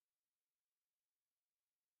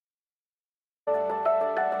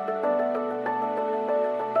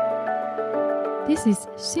This is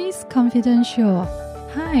She's Confidential.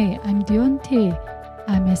 Hi, I'm Deonte.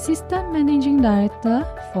 I'm Assistant Managing Director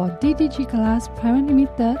for DDG Glass Private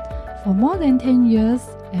Limited for more than 10 years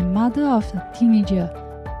and mother of a teenager.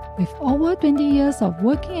 With over 20 years of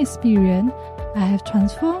working experience, I have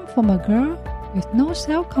transformed from a girl with no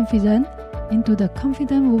self-confidence into the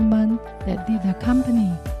confident woman that lead the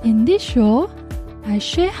company. In this show, I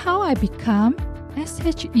share how I become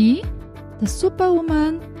SHE, the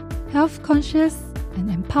superwoman, health-conscious, and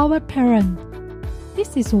empowered parent.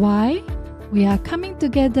 This is why we are coming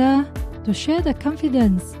together to share the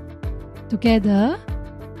confidence. Together,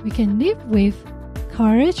 we can live with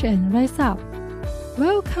courage and rise up.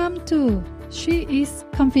 Welcome to She is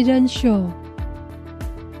Confidential.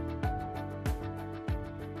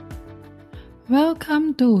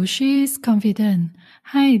 Welcome to She is Confident.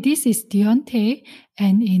 Hi, this is Deonte,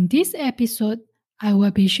 and in this episode, I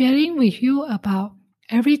will be sharing with you about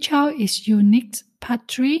Every Child is Unique,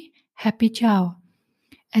 Part 3, Happy Child.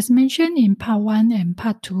 As mentioned in Part 1 and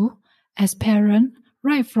Part 2, as parents,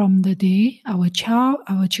 right from the day our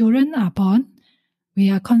children are born,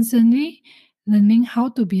 we are constantly learning how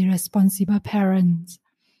to be responsible parents.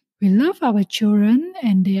 We love our children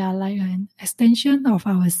and they are like an extension of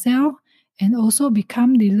ourselves and also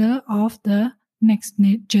become leader of the next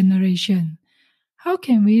generation. How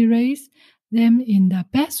can we raise them in the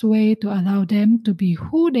best way to allow them to be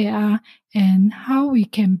who they are and how we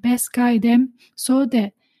can best guide them so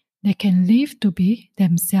that they can live to be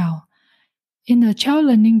themselves? In the child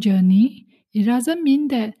learning journey, it doesn't mean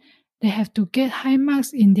that they have to get high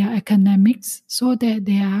marks in their academics so that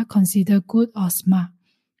they are considered good or smart.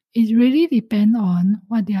 It really depends on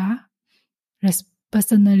what their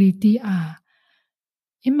personality are.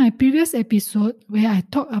 In my previous episode where I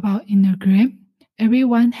talked about Enneagram,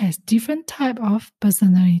 everyone has different type of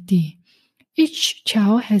personality. Each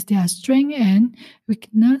child has their strength and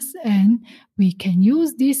weakness, and we can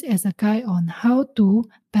use this as a guide on how to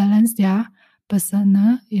balance their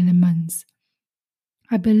personal elements.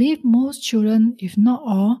 I believe most children, if not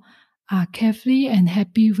all, are carefree and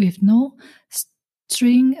happy with no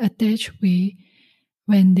string attached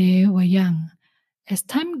when they were young. As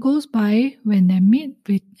time goes by, when they meet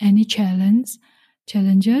with any challenges,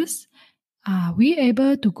 are we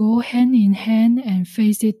able to go hand in hand and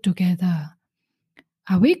face it together?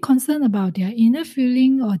 Are we concerned about their inner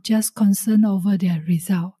feeling or just concerned over their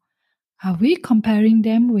result? Are we comparing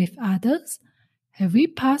them with others? Have we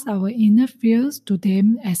passed our inner fears to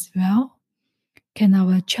them as well? Can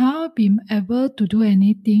our child be able to do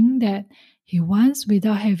anything that he wants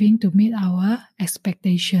without having to meet our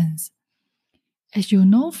expectations? As you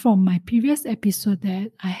know from my previous episode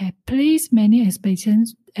that I have placed many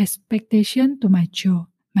expectations to my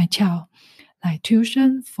child, like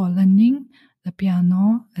tuition for learning the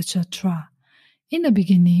piano, etc. In the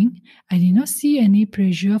beginning, I did not see any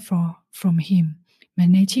pressure from him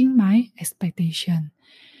managing my expectation.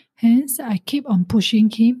 Hence, I keep on pushing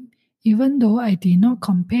him, even though I did not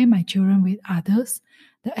compare my children with others.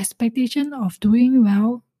 The expectation of doing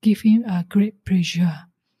well gave him a great pressure.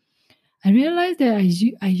 I realized that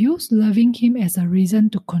I used loving him as a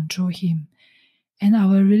reason to control him, and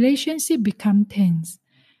our relationship became tense.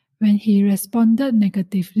 When he responded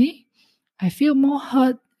negatively, I feel more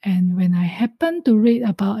hurt, and when I happened to read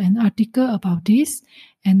about an article about this,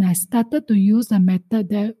 and I started to use the method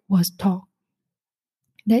that was taught,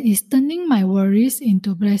 that is turning my worries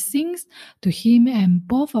into blessings to him, and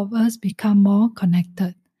both of us become more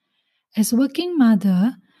connected. As working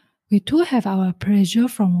mother, we too have our pressure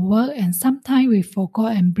from work, and sometimes we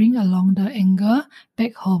forgot and bring along the anger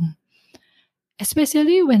back home.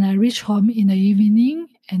 Especially when I reach home in the evening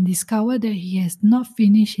and discover that he has not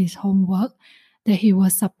finished his homework that he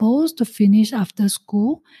was supposed to finish after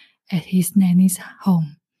school at his nanny's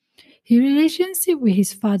home. His relationship with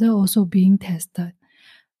his father also being tested.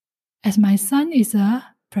 As my son is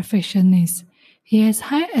a perfectionist, he has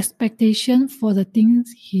high expectations for the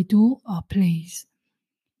things he do or plays.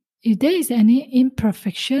 If there is any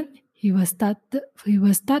imperfection, he will start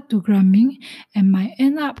to grumbling and might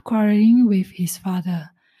end up quarreling with his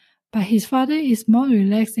father. But his father is more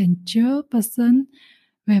relaxed and chill person,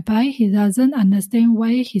 whereby he doesn't understand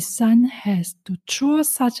why his son has to throw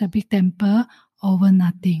such a big temper over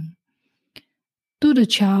nothing. To the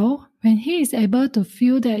child, when he is able to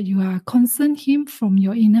feel that you are concerned him from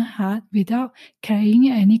your inner heart without carrying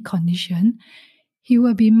any condition, he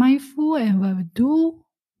will be mindful and will do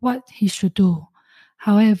what he should do.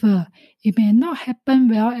 However, it may not happen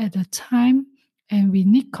well at the time, and we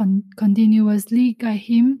need continuously guide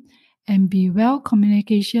him and be well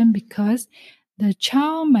communication because the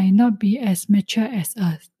child might not be as mature as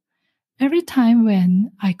us. Every time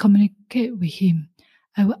when I communicate with him,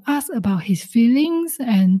 I will ask about his feelings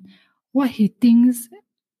and what he thinks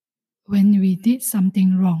when we did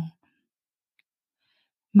something wrong.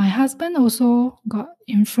 My husband also got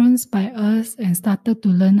influenced by us and started to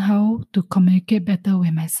learn how to communicate better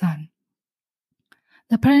with my son.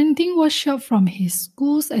 The parenting workshop from his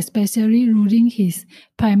schools, especially during his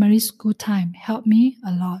primary school time, helped me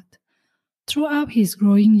a lot. Throughout his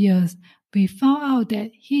growing years, we found out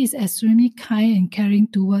that he is extremely kind and caring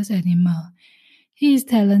towards animals. He is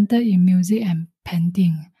talented in music and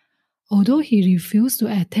painting. Although he refused to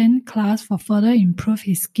attend class for further improve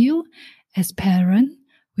his skill, as parents,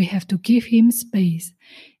 we have to give him space.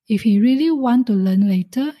 If he really wants to learn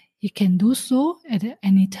later, he can do so at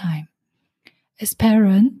any time. As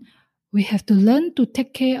parents, we have to learn to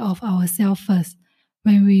take care of ourselves first.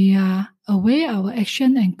 When we are aware of our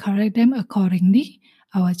actions and correct them accordingly,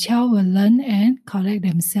 our child will learn and correct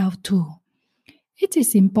themselves too. It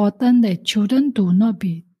is important that children do not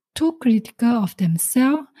be too critical of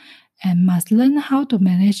themselves and must learn how to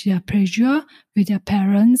manage their pressure with their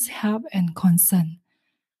parents' help and concern.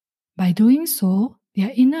 By doing so,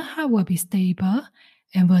 their inner heart will be stable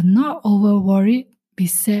and will not over-worried, be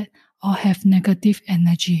sad, or have negative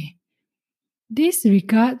energy.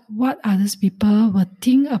 Disregard what other people will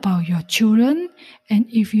think about your children, and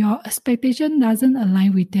if your expectation doesn't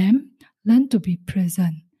align with them, learn to be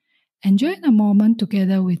present. Enjoy the moment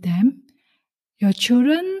together with them. Your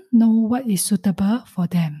children know what is suitable for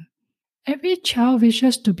them. Every child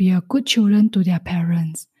wishes to be a good children to their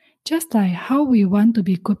parents. Just like how we want to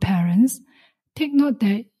be good parents, take note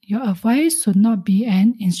that your advice should not be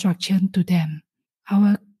an instruction to them.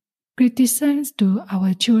 Our criticism to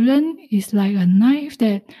our children is like a knife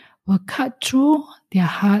that will cut through their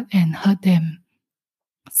heart and hurt them.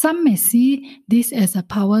 Some may see this as a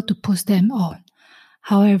power to push them on.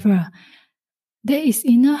 However, there is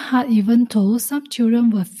inner heart even though some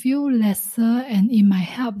children will feel lesser and it might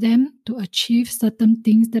help them to achieve certain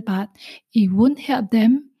things, but it won't help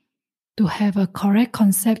them to have a correct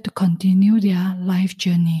concept to continue their life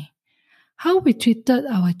journey. How we treated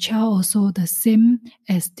our child also the same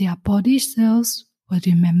as their body cells will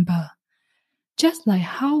remember. Just like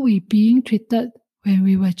how we being treated when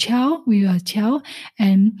we were a child,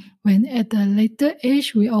 and when at the later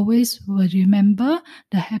age, we always will remember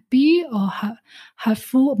the happy or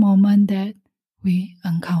hurtful moment that we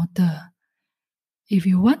encounter. If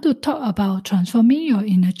you want to talk about transforming your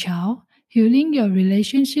inner child, healing your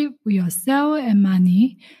relationship with yourself and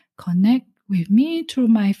money, connect with me through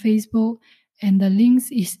my Facebook, and the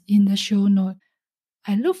links is in the show note.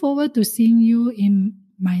 I look forward to seeing you in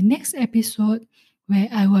my next episode, where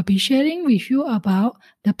I will be sharing with you about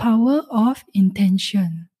the power of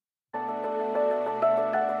intention.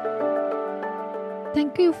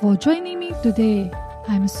 Thank you for joining me today.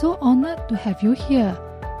 I'm so honored to have you here.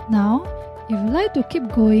 Now, if you'd like to keep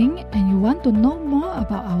going and you want to know more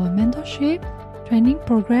about our mentorship, training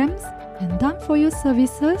programs, and done-for-you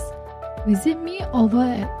services, visit me over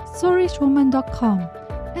at soulrichwoman.com,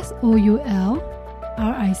 SOULRICHWOMAN.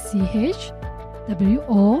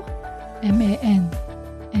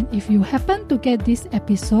 And if you happen to get this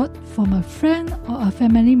episode from a friend or a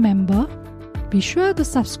family member, be sure to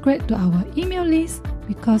subscribe to our email list,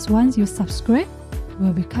 because once you subscribe, you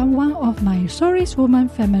will become one of my Soul Rich Woman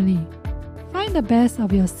family. Find the best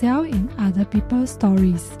of yourself in other people's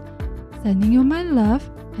stories. Sending you my love,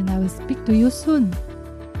 and I will speak to you soon.